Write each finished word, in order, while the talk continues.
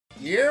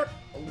Yep.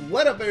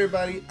 What up,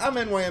 everybody? I'm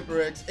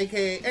NYEmperorX,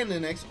 aka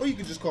NNX, or you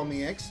can just call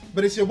me X.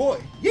 But it's your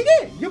boy. Yeah,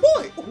 your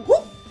boy.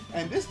 Woo-hoo.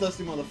 And this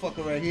dusty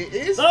motherfucker right here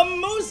is the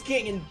Moose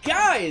King. And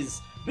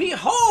guys,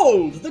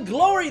 behold the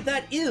glory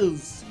that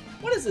is.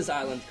 What is this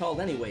island called,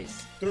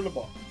 anyways? Thriller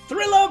Bark.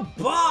 Thriller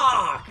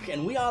Bark.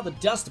 And we are the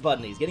Dust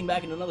Bunnies, getting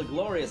back into another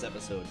glorious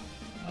episode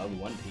of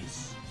One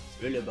Piece.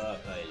 Thriller Bark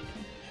Island.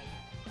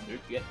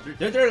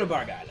 The Thriller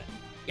Bark Island.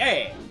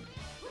 Yeah.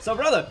 So,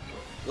 brother,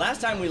 last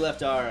time we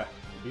left our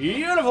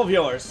beautiful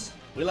viewers,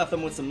 we left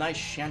them with some nice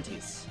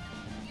shanties.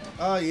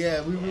 Oh,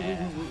 yeah. We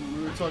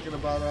were talking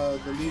about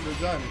the Lever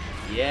Johnny.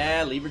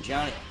 Yeah, Lever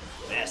Johnny.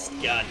 Best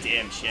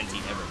goddamn shanty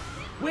ever.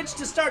 Which,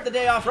 to start the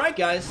day off right,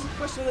 guys,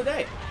 question of the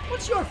day.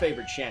 What's your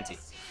favorite shanty?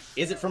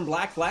 Is it from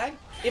Black Flag?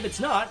 If it's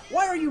not,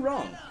 why are you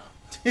wrong?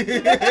 I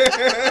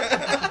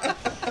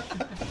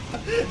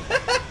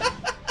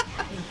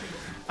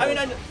mean,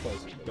 I know.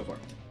 Go for it.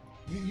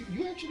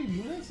 You actually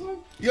knew that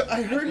song? Yeah,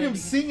 I heard him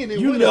singing it.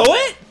 You know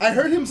it? I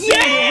heard him singing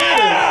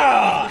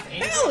yeah! it.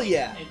 Yeah! Hell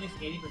yeah! At least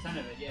 80%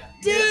 of it, yeah.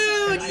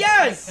 Dude,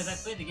 yes! Because I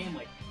played the game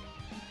like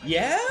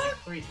yeah? Like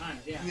 3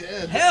 times, yeah.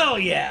 Yeah. Hell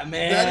yeah,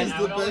 man! That is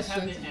And the best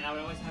shanty. and I would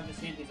always have the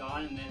shanties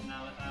on, and then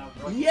I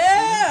would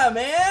yeah,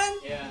 man!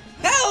 Yeah.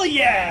 Hell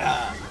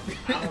yeah!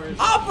 Hours.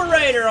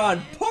 Operator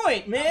on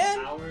point, man!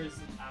 Hours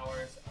and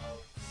hours of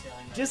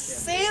sailing. Just ship.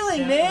 sailing,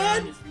 Sailing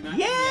man! around, just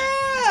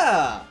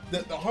Yeah!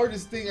 The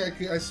hardest thing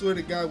I swear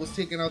to God was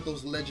taking out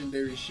those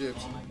legendary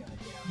ships. Oh my god,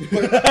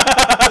 But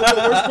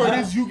the worst part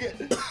is you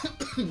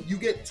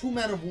get 2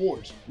 Man of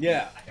Wars.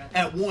 Yeah.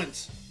 At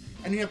once,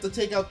 and you have to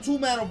take out 2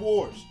 Man of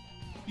Wars.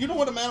 You know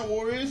what a Man of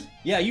War is?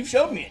 Yeah, you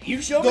showed me it.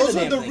 You showed me Those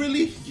the are the damn thing.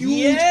 really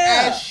huge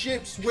ass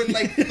ships with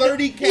like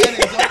 30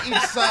 cannons on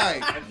each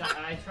side.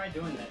 I tried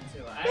doing that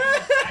too.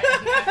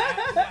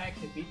 I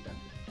actually beat them.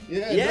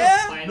 Yeah.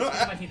 Yeah?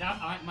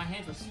 My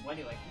hands were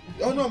sweaty like.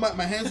 Oh no,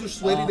 my hands were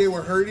sweaty. They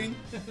were hurting,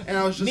 and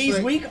I was just Knees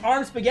like, weak,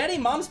 arm spaghetti,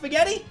 mom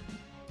spaghetti.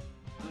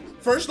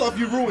 First off,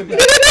 you ruined that.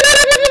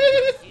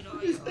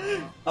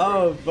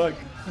 Oh fuck.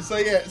 So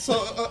yeah,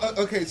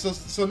 okay,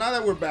 so now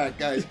that we're back,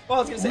 guys. Well,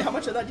 I was gonna say, how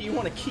much of that do you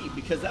want to keep?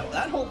 Because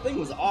that whole thing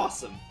was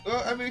awesome.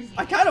 I mean,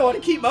 I kind of want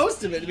to keep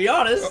most of it, to be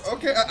honest.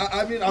 okay,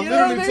 I mean, I'm You know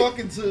literally what I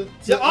mean? talking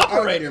To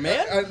operator,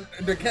 man.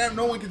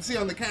 No one can see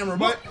on the camera,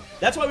 but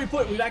That's why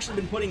we've actually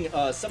been putting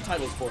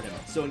subtitles for him,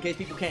 so in case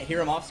people can't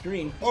hear him off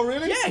screen. oh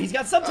really? Yeah, he's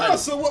got Oh,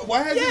 subtitles. so what?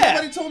 Why hasn't Yeah.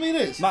 nobody told me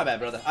this? My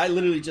bad, brother. I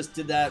literally just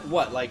did that.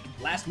 What, like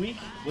last week?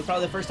 Was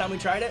probably the first time we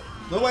tried it.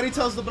 Nobody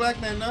tells the black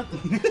man nothing.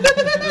 You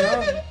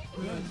know?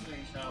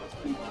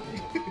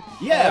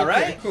 Yeah, Okay,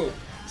 right. Cool.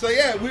 So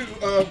yeah, we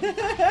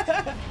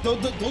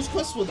those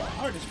quests were the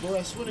hardest, bro.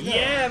 I swear to God.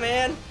 Yeah,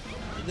 man.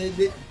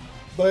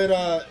 But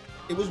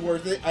it was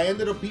worth it. I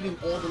ended up beating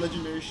all the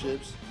legendary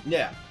ships.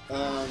 Yeah.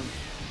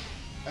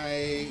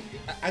 I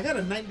got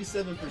a 97% in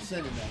that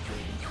game.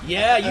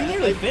 Yeah, you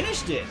nearly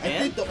finished it, I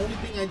man. think the only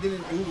thing I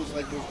didn't do was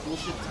like those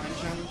bullshit time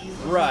challenges.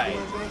 or Right.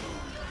 something like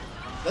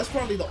that. That's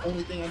probably the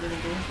only thing I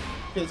didn't do.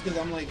 Because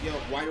I'm like, yo,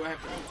 why do I have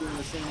to keep doing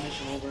the same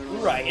mission over and over?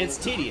 Right, and it's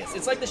over? tedious.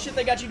 It's like the shit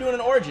they got you doing in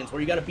Origins, where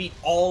you got to beat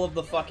all of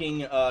the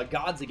fucking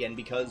gods again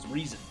because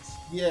reasons.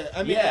 Yeah,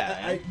 I mean,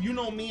 Yeah. you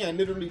know me, I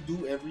literally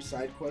do every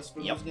side quest for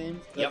Yep. those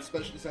games, Yep.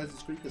 especially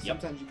Assassin's Creed, because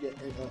Yep. sometimes you get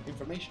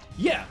information.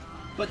 Yeah,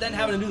 but then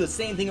having to do the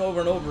same thing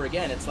over and over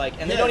again, it's like,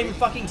 and they Yeah, don't even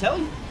fucking tell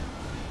you.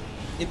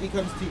 It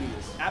becomes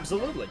tedious.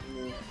 Absolutely.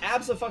 Yeah.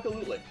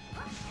 Abso-fucking-lutely.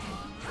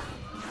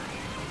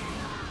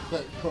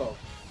 But, bro,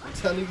 I'm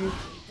telling you,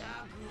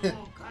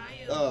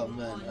 oh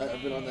man,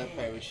 I've been on that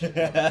pirate shit.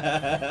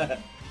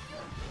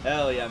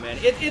 Hell yeah, man.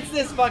 It's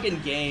this fucking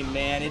game,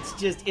 man. It's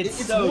just,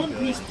 it's so One good.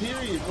 Piece,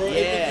 period, bro.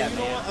 Yeah, and you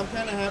know man. what? I'm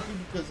kind of happy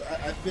because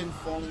I've been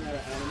falling out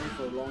of anime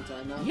for a long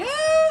time now. Yeah!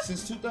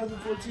 Since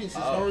 2014, since Oh,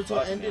 Naruto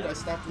fuck, ended, man. I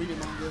stopped reading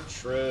manga.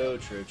 True.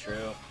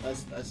 I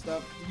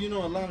stopped, a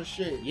lot of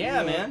shit.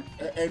 Yeah, you know? man.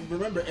 And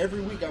remember, every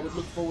week I would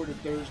look forward to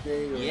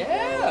Thursday. Or,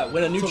 Yeah,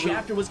 when a new to-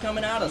 chapter was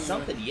coming out or Yeah.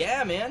 something.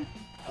 Yeah, man.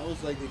 I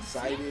was like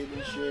excited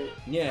and shit.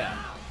 Yeah.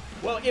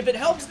 Well, if it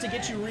helps to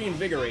get you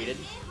reinvigorated,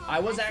 I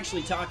was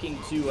actually talking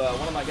to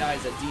one of my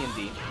guys at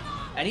D&D,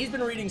 and he's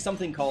been reading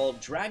something called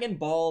Dragon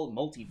Ball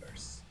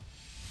Multiverse.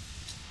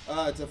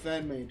 It's a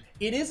fan made.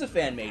 It is a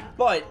fan-made,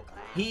 but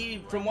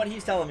he, from what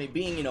he's telling me,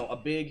 being, a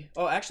big...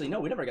 Oh, actually,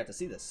 no, we never got to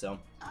see this, so...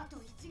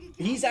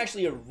 He's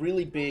actually a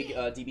really big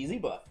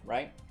DBZ buff,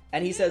 right?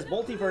 And he says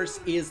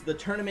Multiverse is the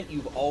tournament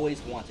you've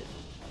always wanted,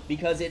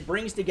 because it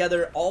brings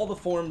together all the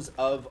forms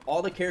of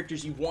all the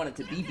characters you've wanted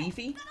to be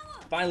beefy,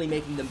 finally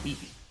making them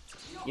beefy.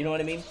 You know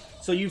what I mean?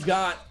 So you've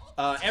got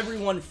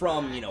everyone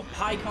from,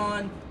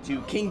 Pycon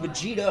to King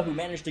Vegeta, who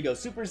managed to go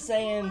Super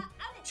Saiyan,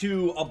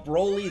 to a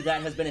Broly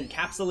that has been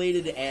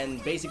encapsulated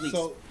and basically...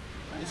 So,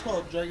 it's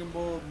called Dragon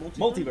Ball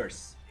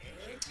Multiverse.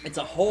 It's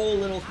a whole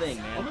little thing,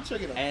 man. I'm gonna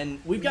check it out. And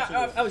we've got,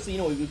 obviously,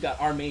 we've got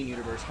our main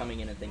universe coming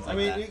in and things like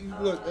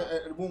that. Look,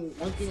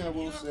 one thing I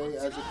will say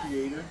as a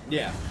creator,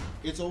 Yeah.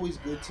 it's always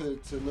good to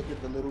look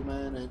at the little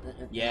man and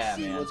Yeah,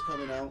 see man. what's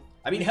coming out.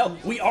 I mean, hell,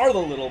 we are the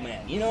little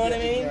man. You know what I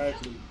mean?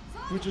 Exactly.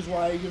 Which is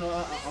why, you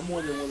know, I'm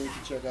more than willing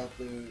to check out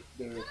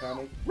their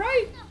comic.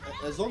 Right.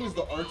 As long as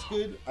the art's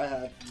good, I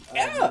have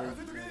Yeah, man.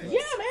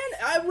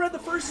 I read the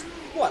first,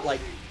 what, like,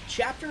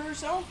 chapter or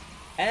so?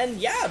 And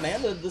yeah,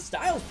 man, the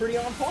style's pretty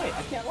on point.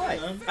 I can't lie.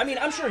 I mean,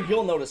 I'm sure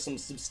you'll notice some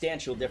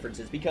substantial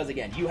differences because,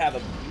 again, you have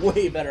a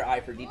way better eye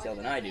for detail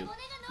than I do.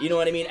 You know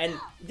what I mean? And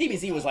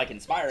DBZ was, like,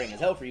 inspiring as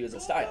hell for you as a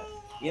style.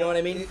 You know what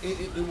I mean?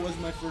 It was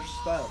my first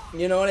style.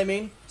 You know what I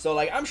mean? So,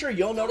 like, I'm sure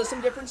you'll notice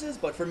some differences,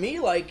 but for me,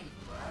 like,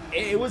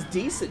 it was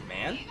decent,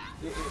 man.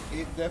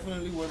 It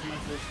definitely was my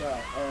first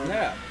style.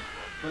 Yeah.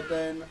 But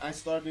then I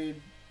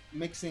started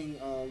mixing,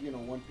 you know,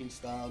 One Piece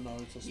style,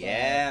 Naruto style.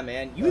 Yeah,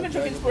 man. You even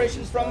took Dragon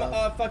inspirations Ball from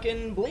style.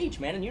 Fucking Bleach,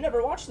 man, and you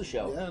never watched the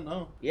show. Yeah,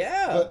 no.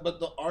 Yeah. But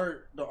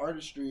the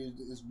artistry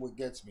is what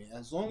gets me.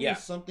 As long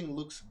as something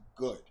looks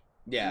good.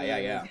 Yeah, You know yeah, what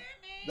I yeah. mean?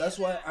 That's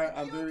why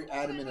I'm very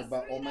adamant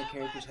about all my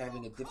characters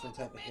having a different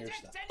type of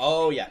hairstyle.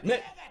 Oh, yeah.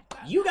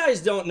 You guys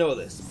don't know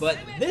this, but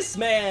this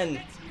man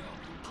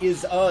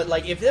is,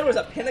 like, if there was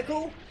a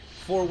pinnacle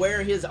for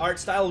where his art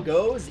style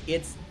goes,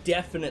 it's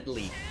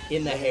definitely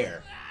in the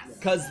hair.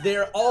 Because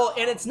they're all,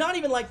 and it's not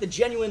even like the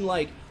genuine,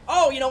 like,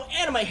 oh, you know,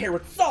 anime hair,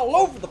 it's all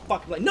over the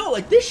fucking, like, no,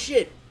 like, this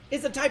shit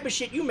is the type of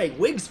shit you make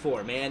wigs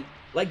for, man.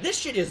 Like, this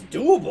shit is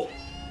doable.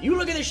 You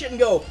look at this shit and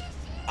go,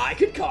 I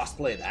could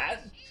cosplay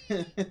that.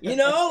 You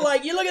know,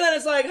 like, you look at that and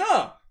it's like,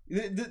 huh.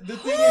 The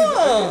thing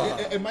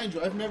is, and mind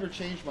you, I've never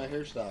changed my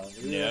hairstyle.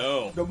 You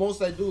know? No. The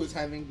most I do is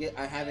I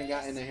haven't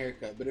gotten a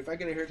haircut. But if I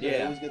get a haircut,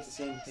 I always get the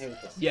same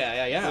haircut.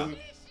 Yeah.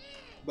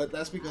 But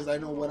that's because I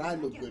know what I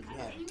look good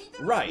having.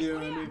 Right. You know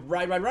what I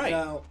mean?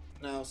 Right.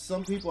 Now,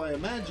 some people, I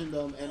imagine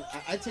them, and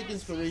I take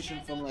inspiration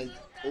from, like,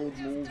 old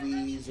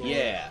movies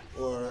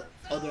or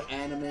other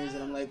animes,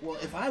 and I'm like, well,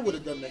 if I would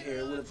have done the hair,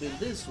 it would have been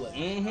this way.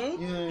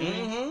 Mm-hmm. You know what I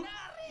mean?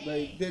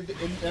 Like,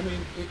 I mean,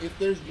 if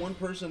there's one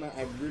person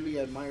I really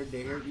admired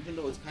their hair, even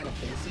though it's kind of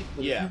basic,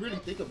 but if you really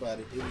think about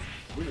it, it was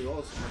really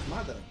awesome. It's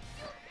Madara.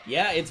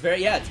 Yeah, it's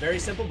very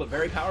simple but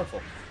very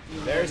powerful.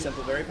 Very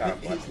simple, very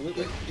powerful.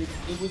 Absolutely.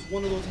 It was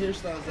one of those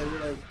hairstyles that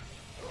were like,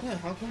 yeah,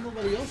 how come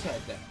nobody else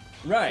had that?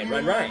 Right.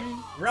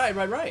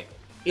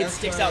 It That's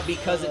sticks why, out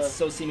because it's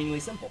so seemingly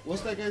simple.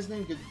 What's that guy's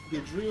name?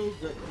 Gadriel.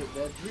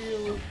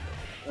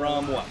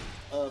 From what?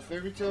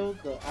 Fairy Tail,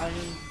 the Iron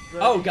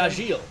Dragon. Oh,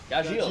 Gajeel.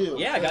 Yeah,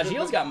 Yeah,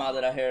 Gajeel's got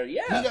Madara hair.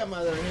 Yeah. He got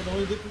Madara hair. The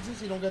only difference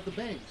is he don't got the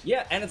bangs.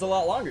 Yeah, and it's a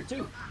lot longer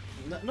too.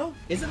 No.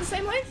 Is it the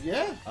same length?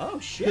 Yeah. Oh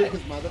shit.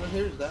 Because Madara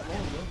hair is that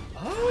long,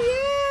 bro.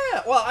 Oh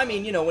yeah. Well, I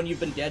mean, you know, when you've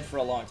been dead for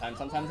a long time,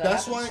 sometimes that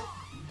happens.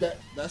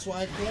 That's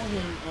why I call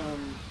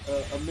him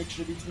a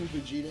mixture between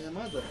Vegeta and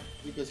Madara,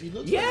 because he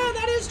looks. Yeah, like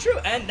that is true,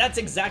 and that's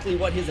exactly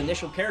what his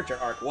initial character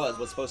arc was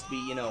supposed to be.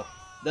 You know,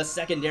 the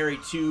secondary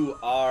to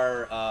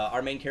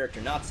our main character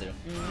Natsu.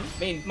 I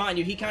mean, mind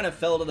you, he kind of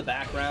fell to the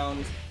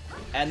background,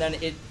 and then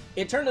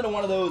it turned into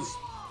one of those.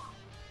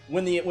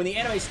 When the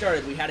anime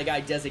started, we had a guy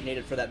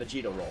designated for that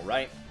Vegeta role,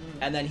 right?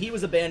 And then he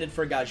was abandoned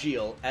for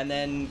Gajeel, and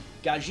then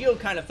Gajeel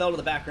kind of fell to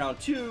the background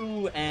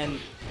too, and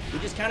we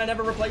just kind of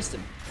never replaced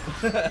him.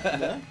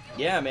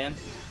 Yeah, man.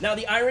 Now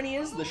the irony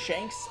is, the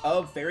Shanks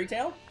of Fairy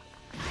Tail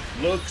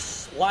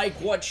looks like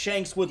what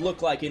Shanks would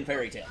look like in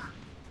Fairy Tail.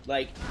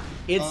 Like,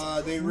 it's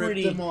they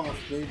pretty. ripped him off.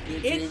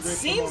 It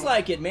seems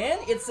like it, man.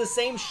 It's the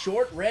same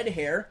short red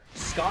hair,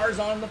 scars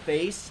on the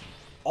face,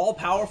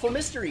 all-powerful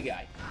mystery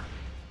guy.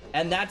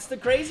 And that's the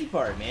crazy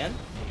part, man.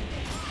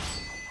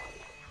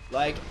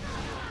 Like,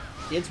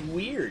 it's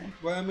weird.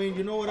 Well, I mean,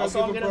 you know what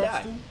Also, I'll give I'm them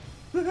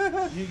gonna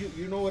props to?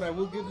 You know what I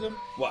will give them?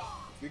 What?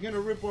 If you're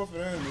gonna rip off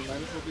an anime, might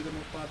as well be the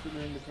most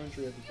popular in the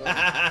country at the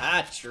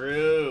time.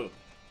 True,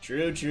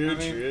 I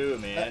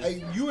mean,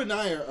 man. You and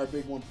I are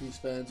big One Piece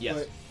fans, Yes.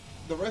 but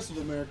the rest of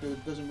America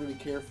doesn't really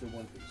care for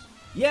One Piece.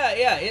 Yeah,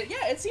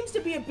 it seems to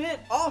be a bit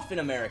off in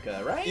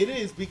America, right? It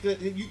is,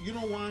 because you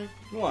know why?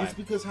 Why? It's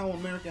because how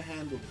America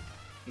handled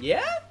it.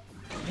 Yeah?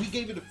 We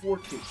gave it to 4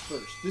 kids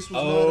first. This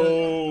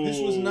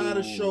was not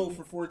a show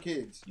for 4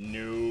 kids.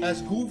 No.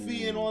 As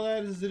goofy and all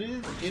that as it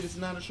is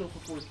not a show for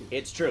 4 kids.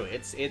 It's true.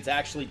 It's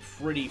actually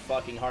pretty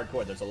fucking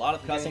hardcore. There's a lot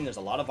of cussing. There's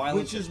a lot of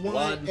violence. Which is there's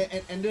why,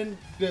 blood. and then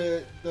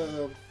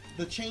the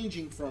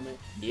changing from it.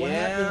 Yeah. What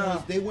happened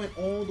was they went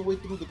all the way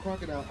through the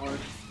Crocodile arc.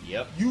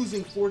 Yep.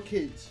 Using 4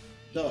 kids.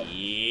 Duh.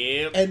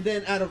 Yep. And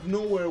then out of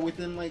nowhere,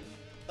 within like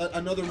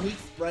another week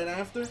right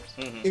after,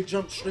 it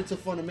jumped straight to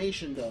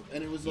Funimation dub,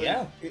 and it was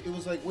like, it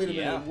was like, wait a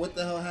minute, what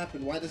the hell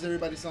happened? Why does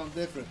everybody sound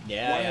different? Why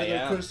are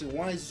they cursing?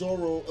 Why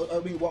Zoro?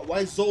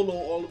 Why Zolo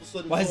all of a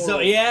sudden? Why Zoro?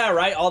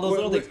 right? All those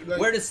little things. Like,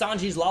 where does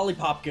Sanji's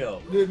lollipop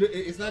go?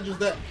 It's not just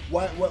that.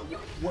 What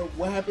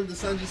happened to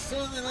Sanji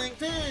sounding like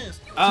this?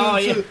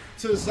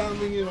 To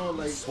sounding, you know,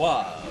 like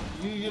suave.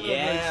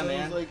 Yeah, man.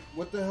 It was like,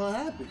 what the hell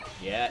happened?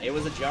 Yeah, it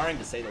was jarring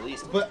to say the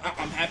least. But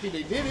I'm happy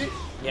they did it.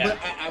 Yeah. But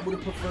I would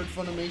have preferred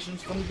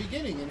Funimation's from the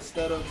beginning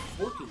instead of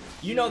 4 kids.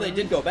 You know they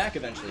did go back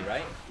eventually,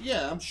 right?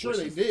 Yeah, I'm sure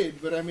they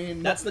did, but I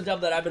mean... That's the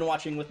dub that I've been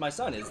watching with my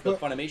son, is the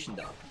Funimation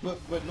dub.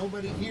 But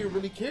nobody here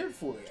really cared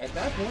for it. At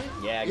that point,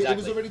 yeah, exactly. It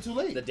was already too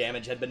late. The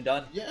damage had been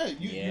done. Yeah,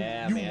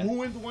 you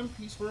ruined One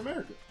Piece for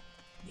America.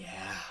 Yeah.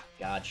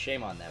 God,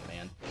 shame on them,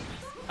 man.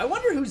 I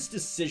wonder whose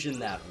decision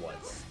that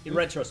was, in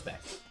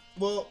retrospect.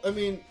 Well, I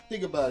mean,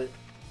 think about it.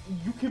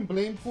 You can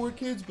blame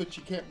 4Kids, but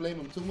you can't blame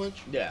them too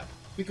much. Yeah.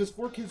 Because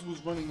 4Kids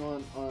was running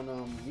on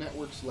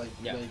networks like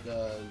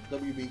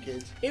WB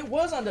Kids. It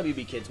was on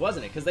WB Kids,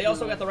 wasn't it? Because they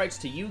also got the rights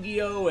to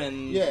Yu-Gi-Oh!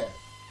 And... Yeah.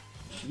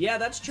 Yeah,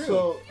 that's true.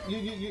 So,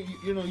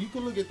 you know, you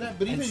can look at that.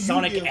 But even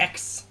Sonic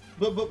X.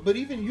 But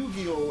even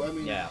Yu-Gi-Oh! I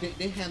mean,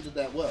 they handled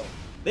that well.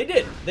 They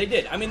did.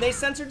 I mean, they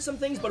censored some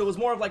things, but it was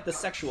more of like the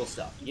sexual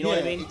stuff. You know what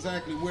I mean?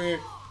 Exactly.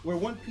 Where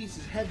One Piece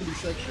is heavily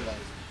sexualized.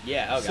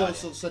 Yeah, oh god.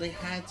 So they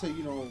had to,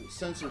 you know,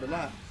 censor it a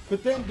lot.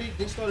 But then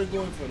they started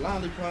going for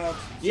lollipops,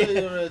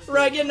 cigarettes.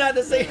 Right, getting at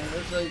the same.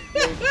 Like,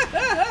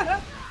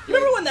 you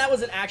remember when that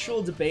was an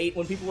actual debate,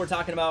 when people were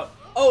talking about,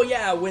 oh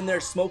yeah, when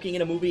they're smoking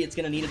in a movie, it's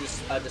going to need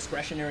a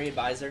discretionary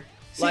advisor?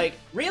 See, like,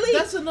 really?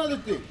 That's another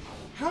thing.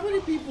 How many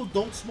people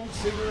don't smoke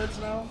cigarettes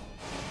now?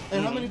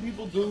 And how many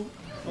people do?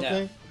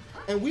 Okay. Yeah.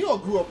 And we all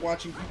grew up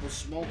watching people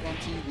smoke on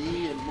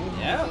TV and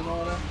movies and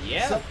all that.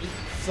 Yeah.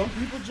 Some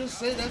people just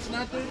say that's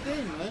not their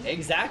thing, man.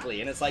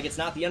 Exactly. And it's like, it's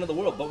not the end of the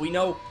world. But we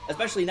know,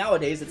 especially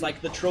nowadays, it's like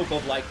the trope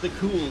of like the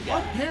cool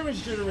guy. Our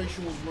parents'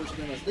 generation was worse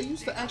than us. They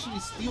used to actually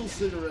steal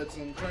cigarettes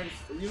and try to,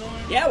 you know what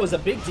I mean? Yeah, it was a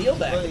big deal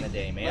back in the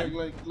day, man.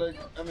 Like,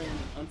 I mean,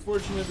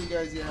 unfortunately,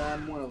 guys, yeah,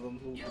 I'm one of them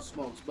who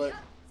smokes. But,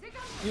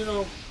 you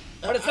know...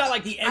 But it's not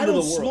like the end of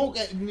the world.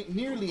 I don't smoke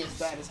nearly as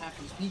bad as half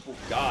these people.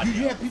 God,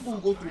 you have people who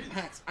go through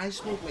packs. I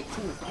smoke like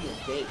 2 or 3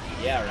 a day.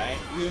 Yeah, right?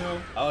 You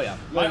know? Oh, yeah.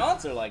 Like, my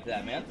aunts are like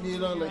that, man. You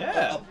know, like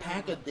a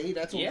pack a day,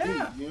 that's okay.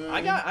 Yeah. You know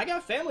I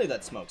got family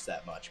that smokes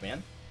that much,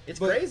 man. It's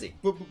crazy.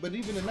 But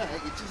even in that,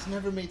 it just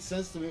never made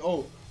sense to me.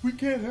 Oh, we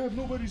can't have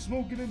nobody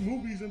smoking in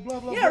movies and blah,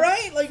 blah, yeah, blah.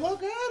 right? Like,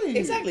 fuck out of here.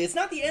 Exactly. It's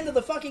not the end of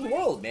the fucking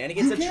world, man.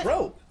 It's a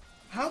trope.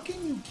 How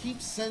can you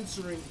keep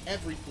censoring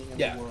everything in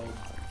the world?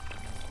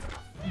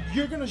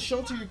 You're gonna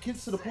shelter your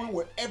kids to the point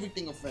where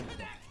everything offends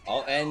them.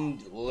 Oh,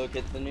 and look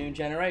at the new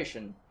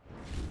generation.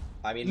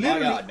 I mean,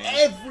 literally, my God, man.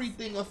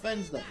 Everything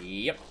offends them.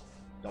 Yep.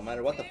 Don't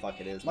matter what the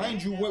fuck it is.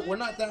 Mind you, we're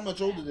not that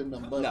much older than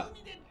them, but... No.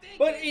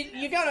 But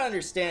you gotta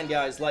understand,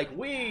 guys, like,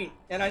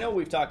 and I know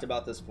we've talked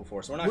about this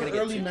before, so we're not gonna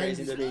get too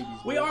crazy. Babies,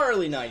 we are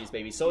early 90s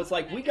babies, so it's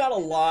like, we got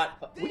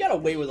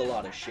away with a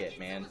lot of shit,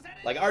 man.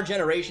 Like, our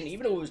generation,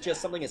 even if it was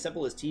just something as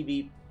simple as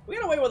TV, we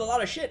got away with a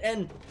lot of shit,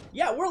 and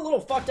yeah, we're a little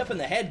fucked up in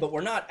the head, but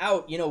we're not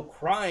out, you know,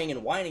 crying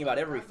and whining about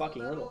every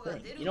fucking little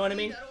thing. You know what I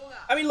mean?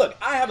 I mean, look,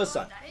 I have a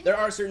son. There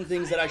are certain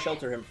things that I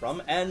shelter him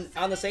from, and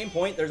on the same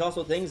point, there's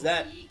also things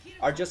that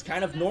are just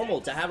kind of normal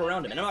to have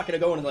around him. And I'm not going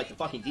to go into, like, the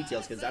fucking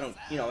details, because I don't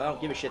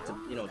give a shit to,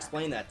 you know,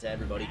 explain that to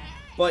everybody.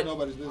 But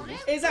nobody's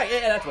business. Exactly,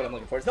 yeah, that's what I'm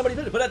looking for. It's nobody's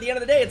business. But at the end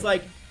of the day, it's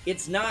like,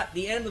 it's not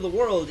the end of the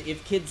world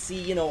if kids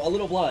see, you know, a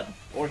little blood,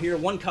 or hear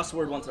one cuss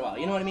word once in a while.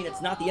 You know what I mean?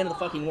 It's not the end of the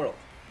fucking world.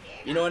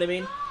 You know what I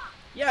mean?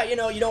 Yeah, you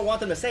know, you don't want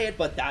them to say it,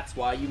 but that's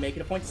why you make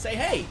it a point to say,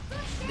 hey,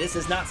 this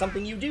is not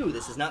something you do.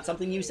 This is not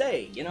something you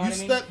say. You know what I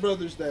mean? You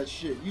stepbrothers that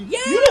shit. You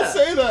don't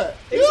say that.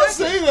 Exactly. You don't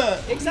say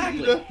that.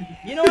 Exactly.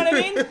 You know what I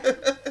mean?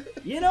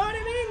 You know what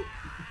I mean?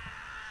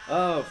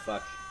 Oh,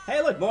 fuck.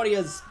 Hey, look,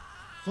 Moria's...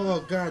 Oh,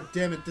 god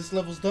damn it. This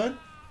level's done?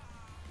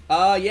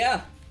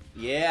 Yeah.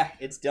 Yeah,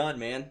 it's done,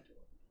 man.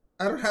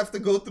 I don't have to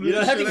go through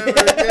this shit ever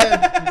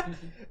again.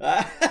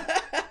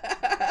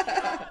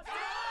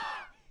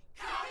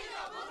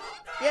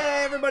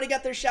 Yeah, everybody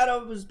got their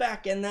shadows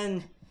back, and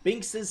then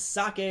Binks'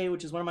 Sake,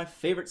 which is one of my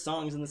favorite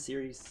songs in the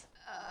series.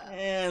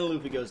 And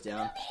Luffy goes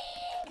down.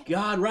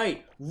 God,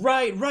 right,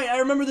 I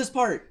remember this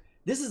part.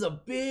 This is a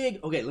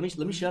big... Okay, let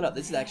me shut up.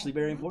 This is actually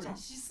very important.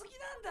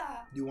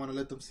 You want to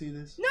let them see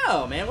this?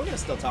 No, man, we're gonna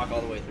still talk all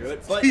the way through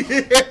it, but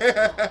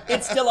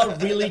it's still a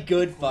really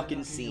good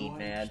fucking scene,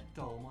 man.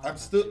 I'm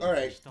still...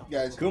 Alright,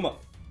 guys. Kuma.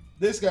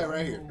 This guy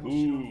right here.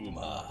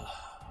 Kuma.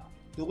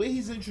 The way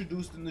he's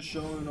introduced in the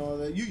show and all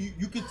that,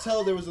 you could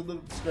tell there was a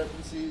little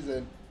discrepancies,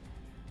 and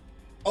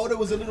Oda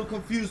was a little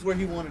confused where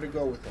he wanted to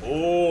go with it.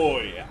 Oh,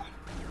 yeah.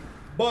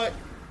 But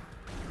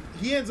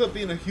he ends up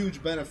being a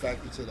huge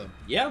benefactor to them.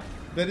 Yeah.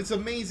 But it's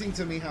amazing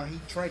to me how he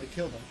tried to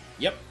kill them.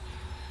 Yep.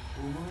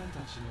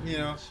 You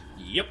know?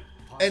 Yep.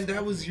 And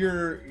that was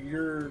your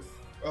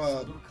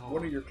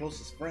one of your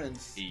closest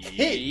friends.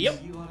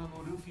 Yep. You know what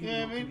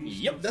I mean?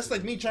 Yep. That's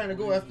like me trying to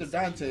go after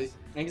Dante.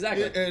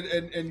 Exactly.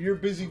 And you're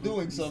busy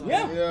doing something.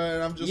 Yeah.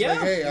 And I'm just like,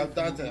 hey, I'm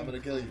Dante, I'm gonna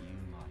kill you.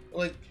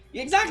 Like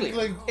exactly.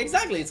 Like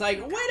exactly. It's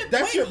like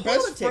that's your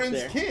best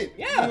friend's kid.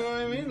 Yeah. You know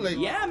what I mean? Like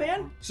yeah,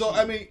 man. So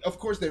I mean, of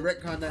course they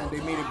retconned that and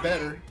they made it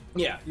better.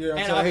 Yeah. You know,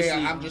 and so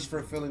obviously, hey, I'm just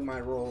fulfilling my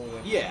role.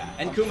 Yeah.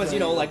 And Kuma's, you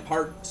know, like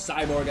part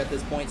cyborg at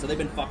this point, so they've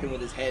been fucking with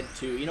his head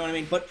too. You know what I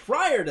mean? But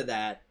prior to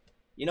that,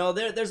 you know,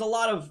 there's a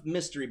lot of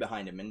mystery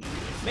behind him, and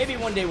maybe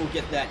one day we'll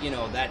get that, you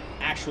know, that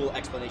actual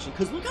explanation.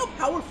 Because look how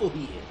powerful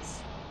he is.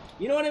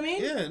 You know what I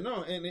mean? Yeah,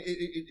 no, and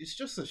it's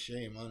just a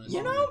shame, honestly.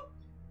 You know?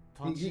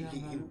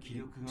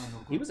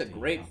 He was a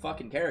great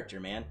fucking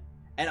character, man.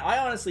 And I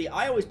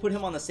always put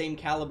him on the same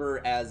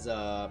caliber as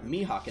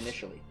Mihawk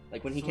initially.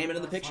 Like when he came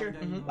into the picture,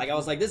 like I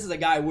was like, this is a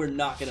guy we're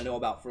not gonna know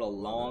about for a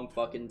long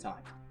fucking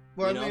time.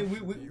 Well, I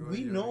mean,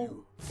 we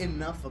know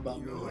enough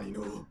about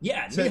Mihawk.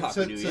 Yeah,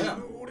 Mihawk we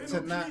do,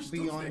 to not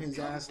be on his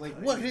ass like,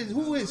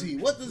 who is he?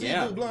 What does he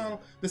do? Blah.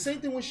 The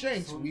same thing with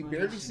Shanks. We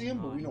barely see him,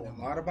 but we know a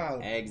lot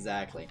about him.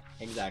 Exactly.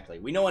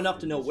 We know enough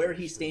to know where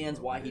he stands,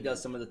 why he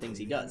does some of the things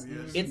he does.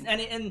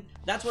 And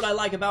that's what I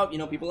like about,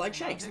 people like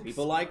Shanks,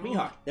 people like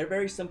Mihawk. They're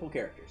very simple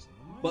characters,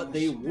 but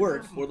they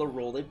work for the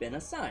role they've been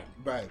assigned.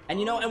 Right. And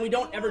and we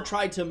don't ever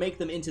try to make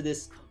them into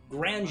this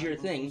grandeur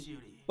thing.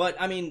 But,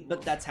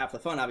 but that's half the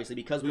fun, obviously,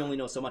 because we only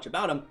know so much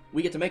about him.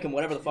 We get to make him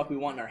whatever the fuck we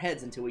want in our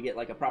heads until we get,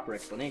 like, a proper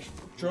explanation.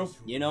 True.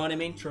 You know what I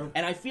mean? True.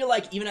 And I feel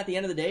like, even at the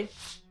end of the day,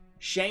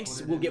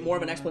 Shanks will get more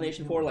of an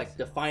explanation for, like,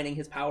 defining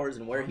his powers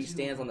and where he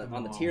stands on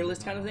the tier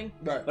list kind of thing.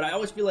 Right. But I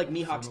always feel like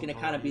Mihawk's gonna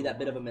kind of be that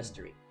bit of a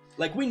mystery.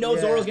 Like, we know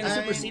Zoro's gonna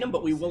supersede him,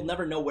 but we will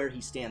never know where he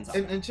stands on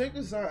and check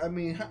this out, I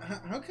mean,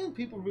 how can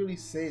people really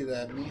say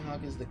that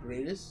Mihawk is the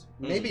greatest?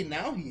 Maybe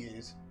now he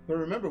is. But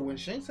remember, when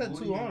Shanks had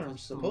 2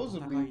 arms,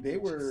 supposedly they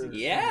were...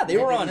 Yeah, they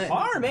were on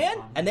par,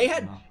 man. And they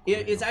had...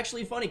 It's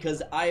actually funny,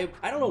 because I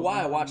don't know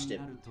why I watched it,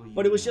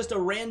 but it was just a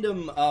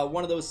random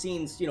one of those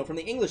scenes, from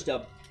the English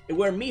dub,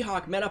 where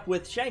Mihawk met up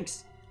with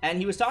Shanks, and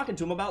he was talking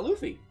to him about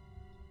Luffy.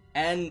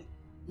 And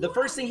the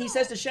first thing he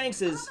says to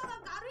Shanks is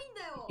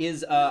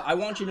I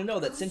want you to know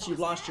that since you've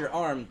lost your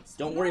arm,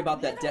 don't worry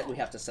about that debt we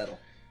have to settle.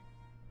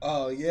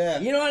 Oh, yeah.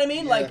 You know what I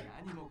mean? Yeah. Like,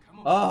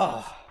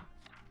 oh...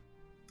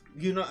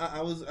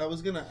 I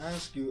was gonna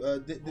ask you.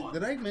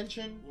 Did I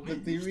mention the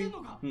theory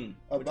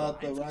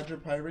about the Roger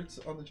Pirates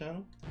on the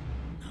channel?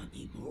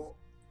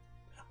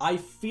 I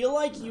feel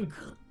like you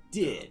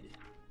did,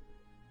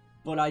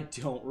 but I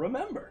don't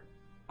remember.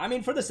 I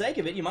mean, for the sake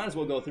of it, you might as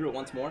well go through it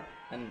once more,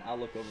 and I'll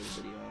look over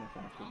the video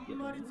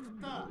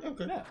and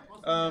okay.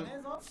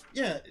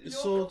 Yeah.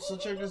 So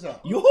check this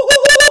out.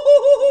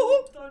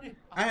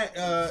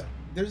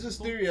 There's this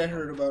theory I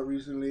heard about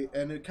recently,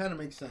 and it kind of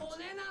makes sense.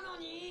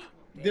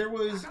 There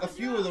was a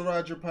few of the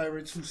Roger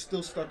Pirates who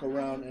still stuck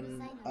around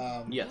and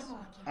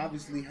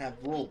obviously have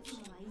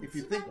roles, if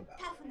you think about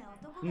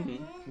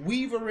it.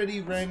 We've already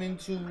ran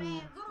into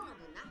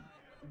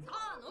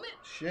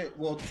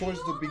towards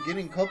the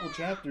beginning couple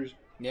chapters,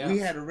 we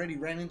had already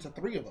ran into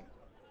 3 of them.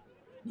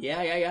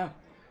 Yeah.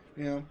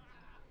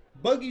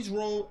 Buggy's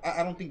role,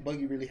 I don't think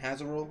Buggy really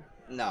has a role.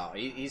 No,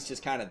 he's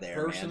just kind of there,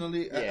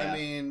 personally, man. I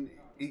mean...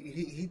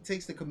 He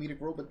takes the comedic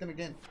role, but then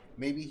again,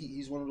 maybe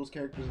he's one of those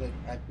characters like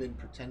I've been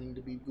pretending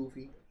to be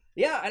goofy.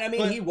 Yeah, and I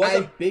mean, he was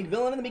a big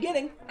villain in the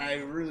beginning. I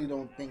really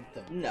don't think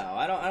so. No,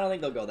 I don't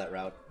think they'll go that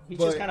route. He's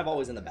just kind of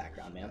always in the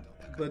background, man.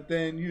 But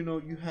then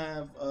you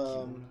have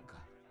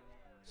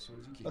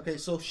okay,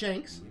 so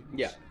Shanks.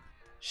 Yeah.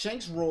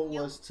 Shank's role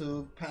was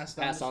to pass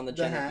on the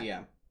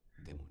hat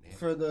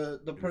for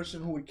the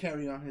person who would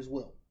carry on his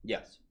will.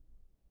 Yes.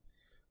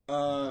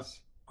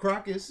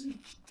 Crocus,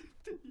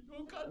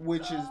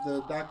 which is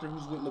the doctor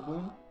who's with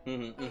Laboon.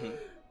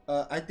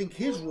 I think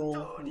his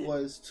role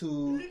was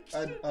to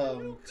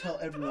tell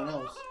everyone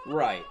else.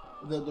 Right.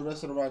 The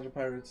rest of the Roger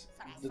Pirates,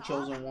 the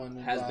chosen one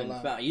has been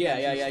found. Yeah.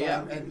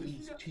 And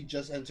he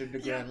just entered the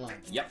Grand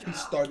Line. Yep. He's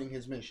starting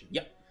his mission.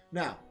 Yep.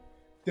 Now,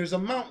 there's a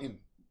mountain,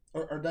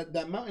 or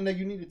that mountain that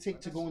you need to take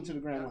to go into the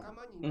Grand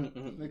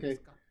Line. Okay.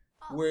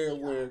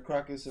 Where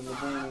Crocus and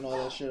Laboon and all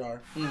that shit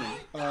are.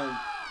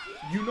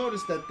 You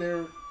notice that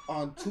they're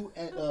on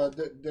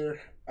they're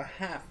a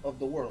half of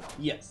the world.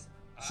 Yes.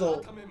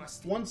 So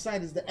one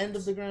side is the end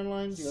of the Grand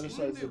Line, the other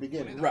side is the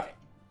beginning. Right.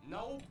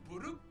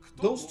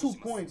 Those 2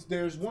 points,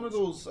 there's one of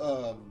those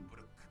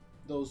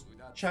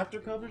chapter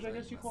covers, I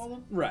guess you call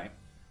them. Right.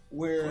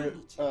 Where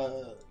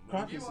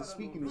Crocus is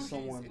speaking to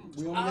someone.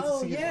 We only get to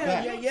see his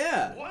back.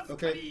 Yeah.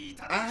 Okay.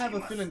 I have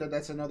a feeling that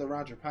that's another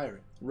Roger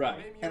Pirate.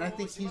 Right. And I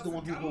think he's the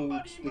one who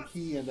holds the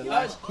key and the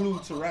last clue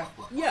to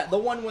Raptor. Yeah, the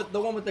one with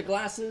the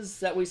glasses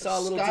that we saw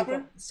a little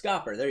Scopper?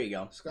 Scopper. There you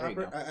go.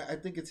 Scopper. I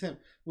think it's him,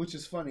 which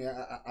is funny.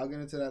 I'll get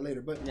into that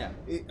later. But yeah.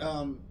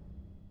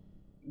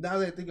 Now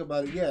that I think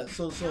about it, yeah.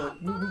 So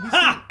we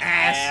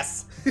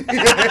ass.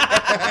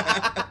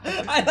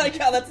 I like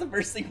how that's the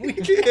first thing we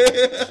get.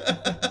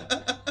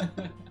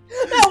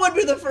 That would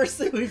be the first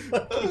thing we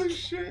fucking... Oh,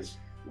 shit.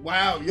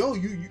 Wow, yo,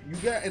 you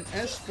got an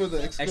S for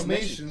the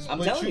exclamations,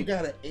 but you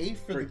got an A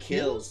for the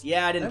kills?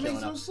 Yeah, I didn't kill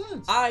enough. That makes no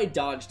sense. I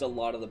dodged a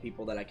lot of the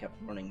people that I kept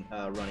running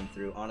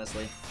through,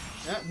 honestly.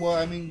 Yeah, well,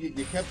 I mean,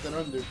 you kept it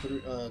under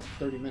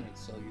 30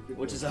 minutes, so you did.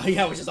 Which is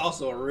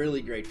also a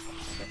really great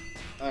thing.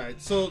 All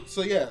right, so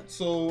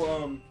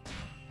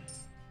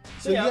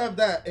you have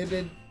that, and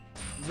then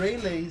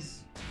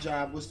Rayleigh's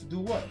job was to do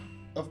what?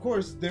 Of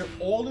course, they're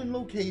all in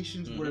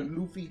locations where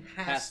Luffy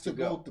has to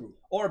go through.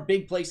 Or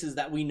big places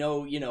that we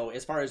know,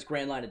 as far as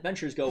Grand Line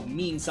adventures go,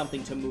 mean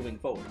something to moving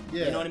forward.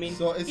 Yeah. You know what I mean?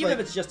 So it's even if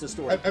it's just a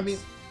story. I mean,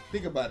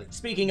 think about it.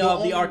 Speaking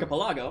of the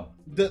archipelago.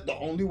 The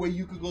only way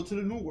you could go to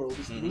the New World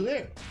is through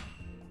there.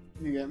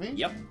 You get me?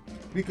 Yep.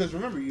 Because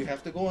remember, you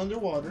have to go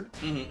underwater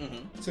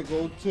to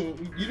go to...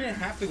 You didn't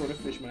have to go to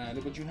Fishman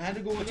Island, but you had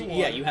to go underwater.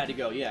 Yeah, you had to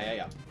go.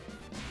 Yeah.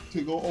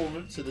 To go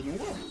over to the New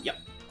World. Yep.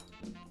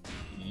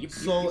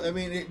 So, I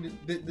mean,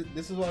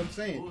 this is what I'm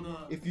saying.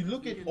 If you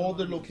look at all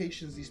the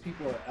locations these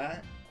people are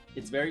at,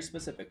 it's very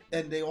specific.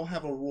 And they all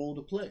have a role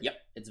to play. Yep.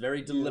 It's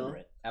very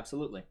deliberate.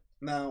 Absolutely.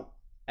 Now...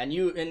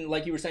 And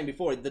like you were saying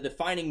before, the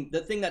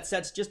thing that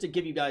sets, just to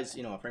give you guys,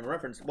 a frame of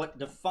reference, what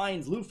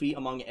defines Luffy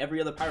among every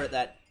other pirate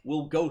that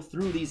will go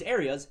through these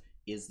areas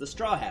is the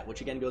Straw Hat, which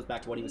again goes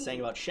back to what he was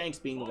saying about Shanks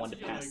being the one to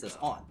pass this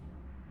on.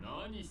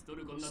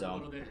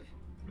 So,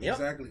 yep.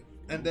 Exactly.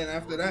 And then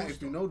after that,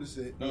 if you notice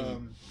it,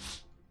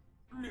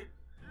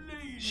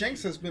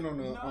 Shanks has been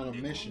on a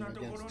mission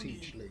against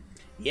Teach lately.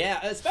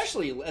 Yeah,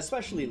 especially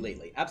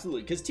lately,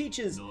 absolutely. Because Teach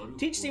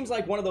seems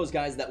like one of those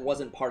guys that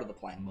wasn't part of the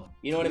plan.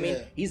 You know what I mean?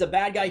 He's a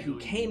bad guy who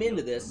came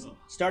into this,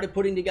 started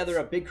putting together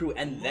a big crew,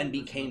 and then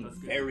became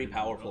very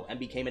powerful and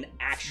became an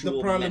actual.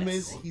 The problem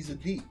menace. is he's a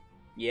D.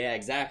 Yeah,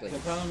 exactly. The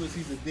problem is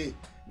he's a D.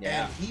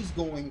 Yeah. And he's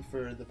going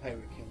for the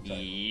Pirate King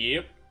title.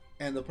 Yep.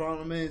 And the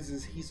problem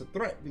is he's a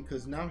threat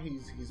because now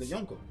he's a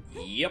Yonko.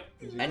 Yep.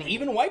 And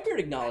even Whitebeard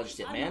acknowledged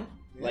it, man.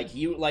 Yeah.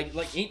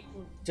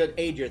 To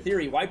aid your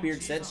theory,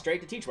 Whitebeard said straight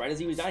to Teach right as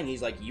he was dying.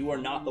 He's like, "You are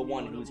not the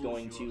one who's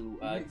going to."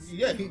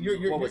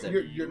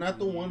 You're not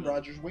the one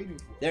Roger's waiting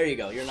for. There you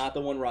go. You're not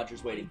the one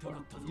Roger's waiting for.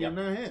 You're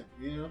not him.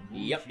 You know.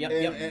 Yep.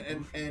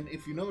 And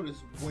if you notice,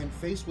 when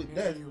faced with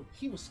death,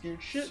 he was scared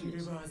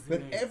shitless.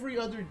 But every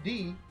other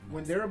D,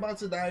 when they're about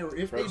to die or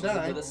if they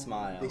die, with a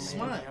smile. They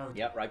smile.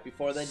 Yep, right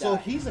before they die. So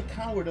he's a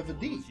coward of a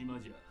D.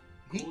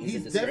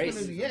 He's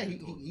definitely,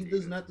 he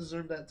does not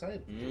deserve that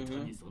title. You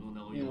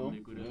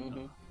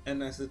know, and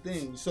that's the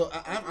thing. So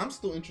I'm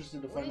still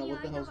interested to find out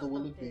what the hell's the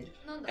Will It Be.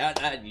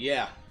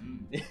 Yeah.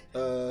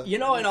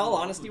 In all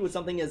honesty, with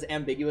something as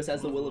ambiguous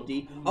as the Will of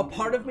D, a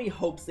part of me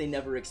hopes they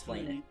never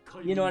explain it.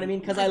 You know what I mean?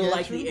 Because I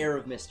like the air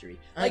of mystery.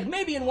 Like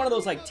maybe in one of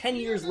those 10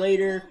 years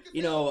later,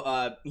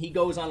 he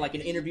goes on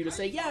an interview to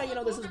say,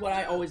 this is what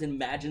I always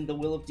imagined the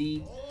Will of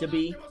D to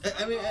be.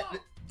 I mean,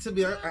 to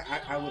be honest,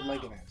 I would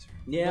like an answer.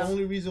 Yeah. The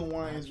only reason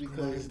why is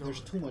because there's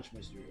too much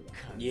mystery about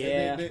it.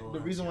 Yeah. The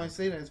reason why I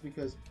say that is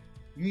because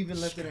you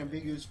even left it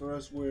ambiguous for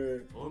us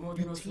where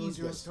you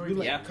teased us.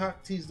 You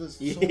cock teased us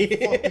so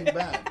fucking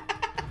bad.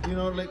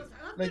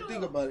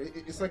 Think about it.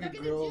 It's like a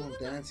girl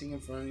dancing in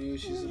front of you.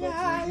 She's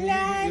about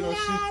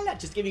to,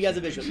 just give you guys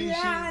a visual.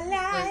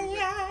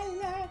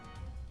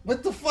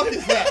 What the fuck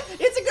is that?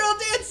 It's a girl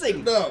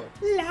dancing. No.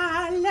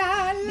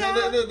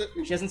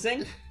 No. She doesn't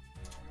sing?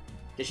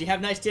 Does she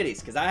have nice titties?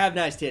 Because I have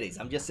nice titties.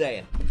 I'm just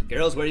saying.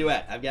 Girls, where you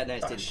at? I've got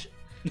nice titties.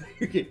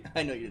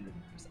 I know you didn't.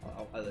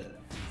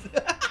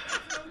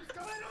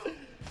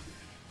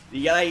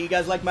 You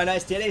guys like my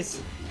nice titties?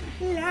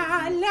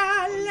 La,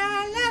 la,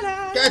 la, la,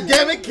 la. God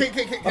damn it!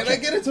 Can I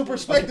get into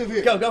perspective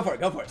here? Go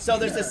for it. So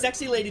there's a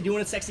sexy lady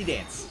doing a sexy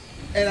dance.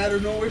 And I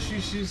don't know where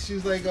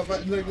she's like you're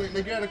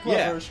at a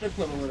club or a strip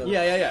club or whatever.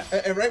 Yeah.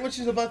 And right when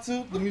she's about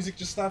to, the music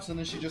just stops and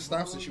then she just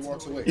stops and she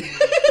walks away.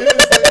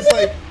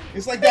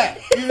 it's like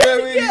that. You know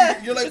what I mean?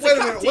 Yeah, you're like, wait a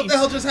minute, what the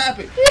hell just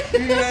happened?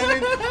 You know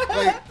what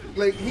I mean?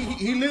 Like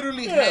he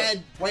literally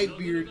had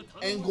Whitebeard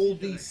and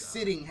Goldie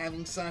sitting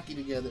having sake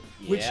together,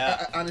 which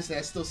honestly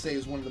I still say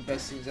is one of the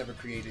best scenes ever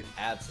created.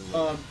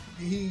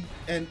 Absolutely.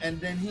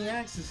 And then he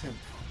asks him,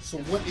 so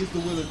what is the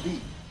Will It Be?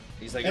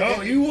 He's like,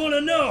 you want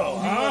to know,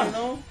 huh? You want to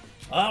know?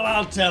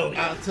 I'll tell you.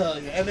 I'll tell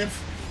you. And then,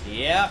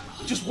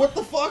 just what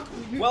the fuck?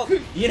 Well,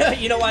 you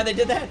know why they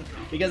did that?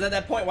 Because at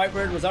that point,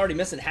 Whitebeard was already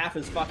missing half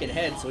his fucking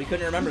head, so he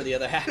couldn't remember the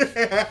other half. That's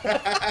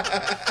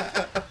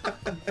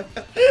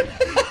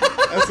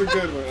a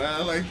good one.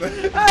 I like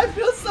that. I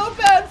feel so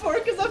bad for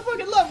it because I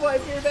fucking love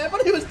Whitebeard, man,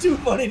 but it was too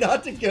funny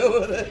not to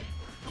go with it.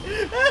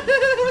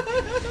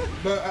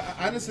 But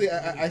honestly,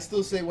 I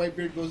still say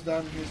Whitebeard goes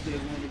down in history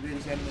as one of the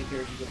greatest anime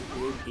characters ever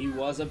created. He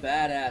was a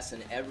badass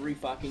in every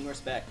fucking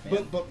respect,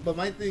 man. But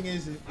my thing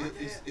is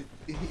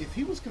if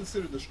he was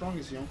considered the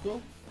strongest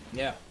Yonko,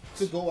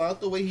 to go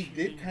out the way he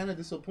did kind of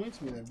disappoints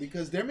me then,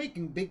 because they're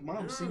making Big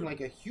Mom seem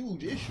like a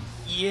huge issue.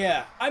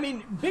 Yeah, I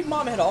mean, Big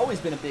Mom had always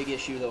been a big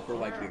issue though for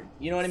Whitebeard.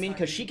 You know what I mean?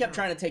 Because she kept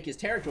trying to take his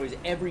territories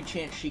every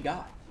chance she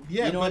got.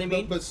 Yeah, you know what I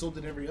mean? But so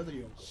did every other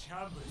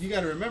Yonko. You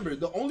gotta remember,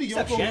 the only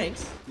Except Yonko...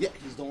 Shanks. Yeah,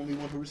 he's the only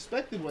one who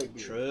respected Whitebeard.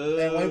 True.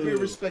 And Whitebeard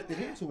respected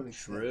him to an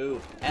extent.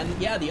 True. And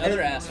the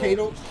other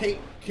asshole...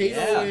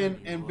 Kato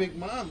and Big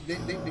Mom,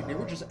 they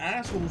were just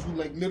assholes who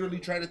literally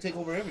tried to take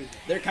over everything.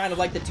 They're kind of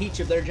like the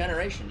Teach of their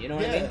generation, you know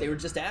what I mean? They were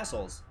just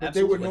assholes. But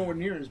they were nowhere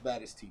near as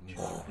bad as Teach.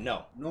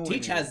 No.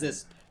 Teach has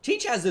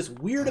this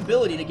weird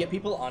ability to get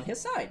people on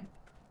his side.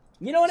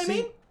 You know what I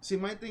mean? See,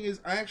 my thing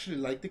is, I actually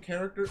like the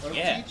character of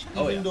Teach,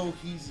 even though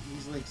he's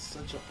like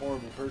such a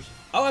horrible person.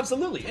 Oh,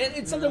 absolutely. And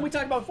it's something we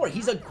talked about before.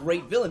 He's a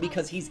great villain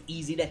because he's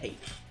easy to hate.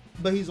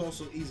 But he's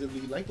also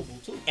easily likable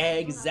too.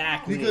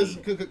 Exactly.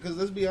 Because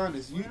let's be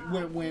honest,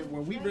 when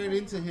we ran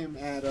into him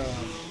at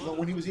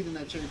when he was eating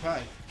that cherry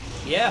pie.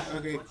 Yeah.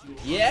 Okay.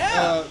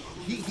 Yeah.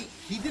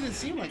 He didn't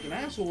seem like an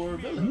asshole or a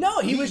villain.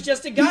 No, he was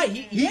just a guy.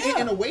 He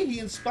in a way he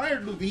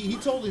inspired Luffy. He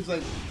told him, he's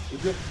like,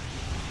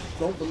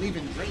 don't believe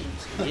in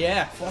dreams.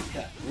 Yeah. Fuck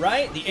that.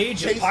 Right? The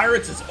age of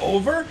pirates is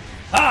over?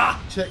 Ha!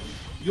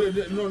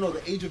 No,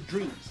 the Age of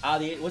Dreams.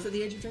 Was it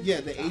the Age of Dreams?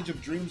 Yeah, the Age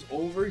of Dreams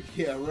over.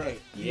 Yeah,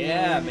 right.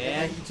 Yeah,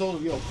 man. And he told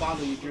him, yo,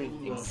 follow your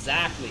dreams.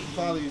 Exactly.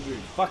 Follow your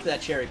dreams. Fuck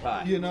that cherry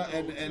pie. You know,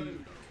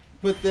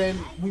 but then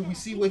we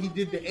see what he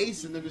did to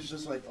Ace, and then it's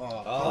just like, oh,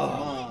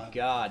 come on.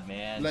 God,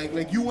 man.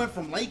 Like you went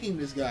from liking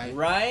this guy,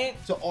 right,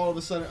 to all of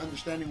a sudden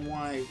understanding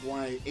why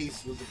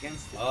Ace was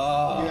against him.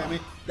 Oh. You know what I mean?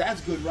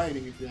 That's good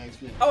writing, if you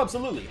ask me. Oh,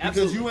 absolutely.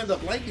 Because you end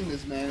up liking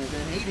this man and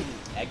then hating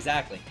him.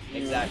 Exactly.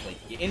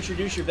 You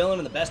introduce your villain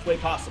in the best way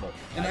possible.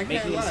 And I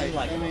can't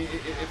lie. I mean,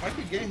 if I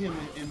could get him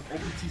in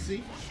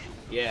OPTC.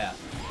 Yeah.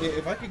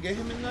 If I could get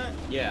him in that.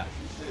 Yeah.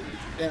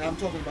 And I'm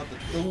talking about the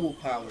dual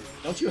power.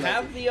 Don't you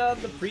have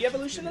the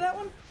pre-evolution of that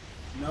one?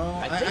 No,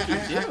 I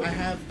think you do. I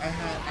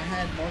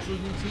had Marshall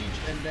U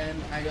Teach, and then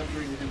I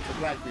upgraded him to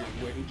Blackbeard,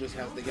 where he just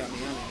has the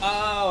Yami.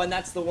 Oh, and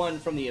that's the one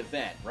from the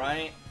event,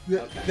 right?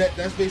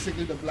 That's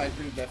basically the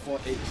Blackbeard that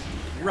fought Ace.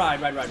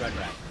 Right.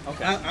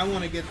 Okay. I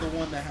want to get the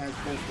one that has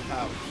both the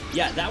powers.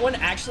 Yeah, that one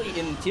actually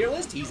in tier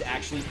list, he's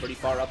actually pretty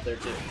far up there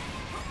too.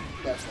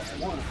 That's what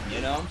I want.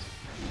 You know.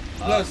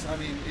 Plus, I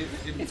mean,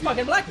 it's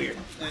fucking Blackbeard.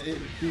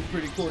 It'd be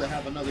pretty cool to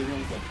have another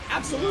Yonko.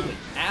 Absolutely,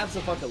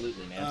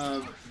 absolutely,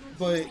 man.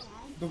 But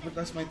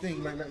that's my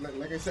thing.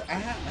 Like I said, I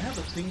have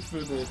a thing for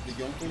the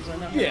Yonkos right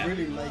now. Yeah. I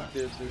really like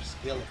their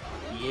skill.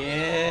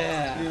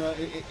 Yeah. You know,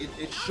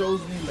 it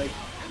shows me like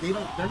they're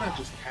not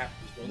just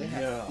captives, bro. They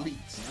have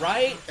fleets.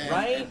 Right.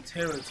 And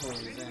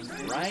territories.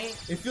 Right.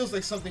 It feels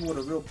like something what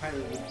a real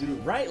pirate would do.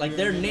 Right. Like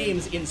their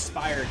names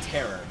inspire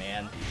terror,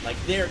 man. Like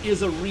there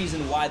is a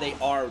reason why they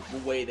are the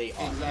way they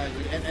are.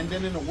 Exactly. And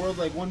then in a world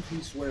like One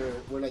Piece where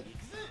like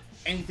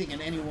anything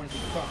and anyone can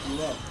fuck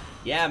you up.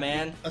 Yeah,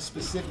 man. A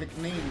specific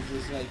name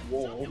is just like,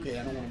 whoa, okay,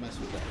 I don't want to mess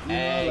with that.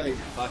 You know, like,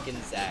 fucking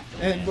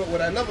exactly. But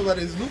what I love about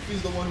it is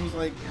Luffy's the one who's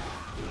like,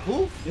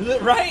 who?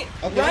 Right.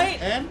 Okay.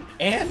 Right.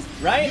 And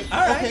right.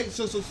 All right. Okay.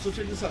 So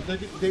check this out.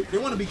 They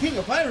want to be king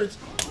of pirates.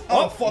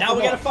 Oh, fuck now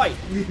we gotta fight.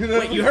 You know?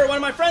 Wait, you hurt one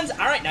of my friends? All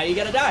right, now you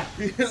gotta die.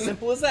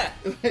 Simple as that.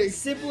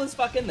 Simple as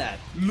fucking that.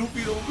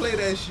 Luffy don't play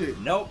that shit.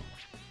 Nope.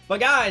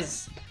 But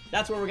guys,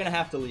 that's where we're gonna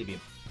have to leave you.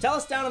 Tell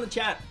us down in the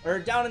chat, or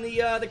down in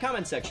the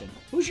comment section,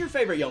 who's your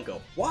favorite Yonko?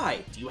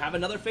 Why? Do you have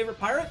another favorite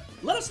pirate?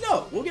 Let us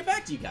know. We'll get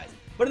back to you guys.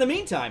 But in the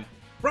meantime,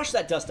 brush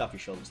that dust off your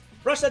shoulders.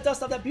 Brush that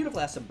dust off that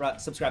beautiful ass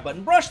subscribe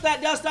button. Brush that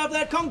dust off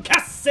that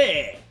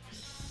concasse.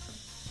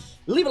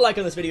 Leave a like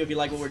on this video if you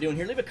like what we're doing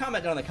here. Leave a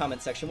comment down in the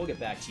comment section. We'll get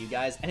back to you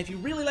guys. And if you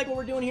really like what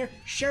we're doing here,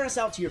 share us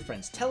out to your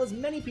friends. Tell as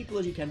many people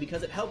as you can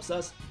because it helps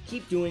us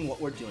keep doing what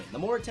we're doing. The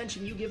more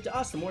attention you give to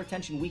us, the more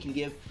attention we can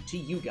give to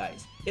you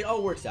guys. It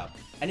all works out.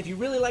 And if you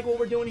really like what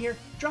we're doing here,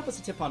 drop us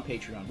a tip on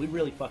Patreon. We'd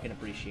really fucking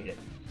appreciate it.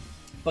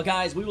 But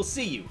guys, we will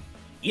see you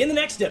in the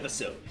next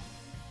episode.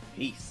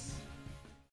 Peace.